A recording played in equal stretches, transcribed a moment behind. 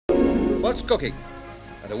What's cooking?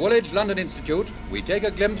 At the Woolwich London Institute, we take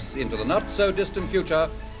a glimpse into the not-so-distant future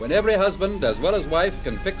when every husband as well as wife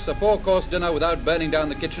can fix a four-course dinner without burning down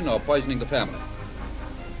the kitchen or poisoning the family.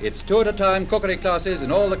 It's 2 at a time cookery classes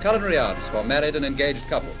in all the culinary arts for married and engaged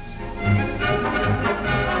couples.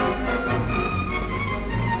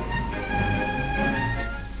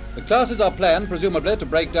 The classes are planned presumably to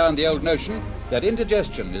break down the old notion that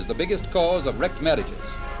indigestion is the biggest cause of wrecked marriages.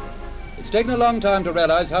 It's taken a long time to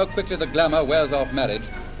realize how quickly the glamour wears off marriage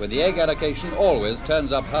when the egg allocation always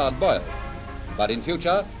turns up hard-boiled. But in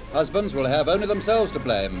future, husbands will have only themselves to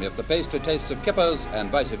blame if the pastry tastes of kippers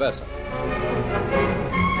and vice versa.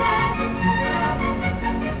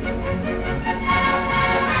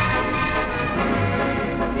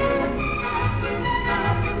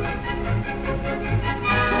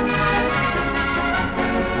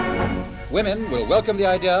 Women will welcome the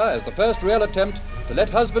idea as the first real attempt to let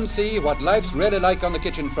husbands see what life's really like on the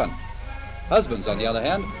kitchen front. Husbands, on the other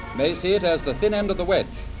hand, may see it as the thin end of the wedge.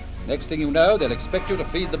 Next thing you know, they'll expect you to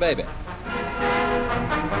feed the baby.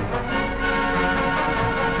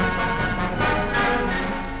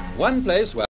 One place where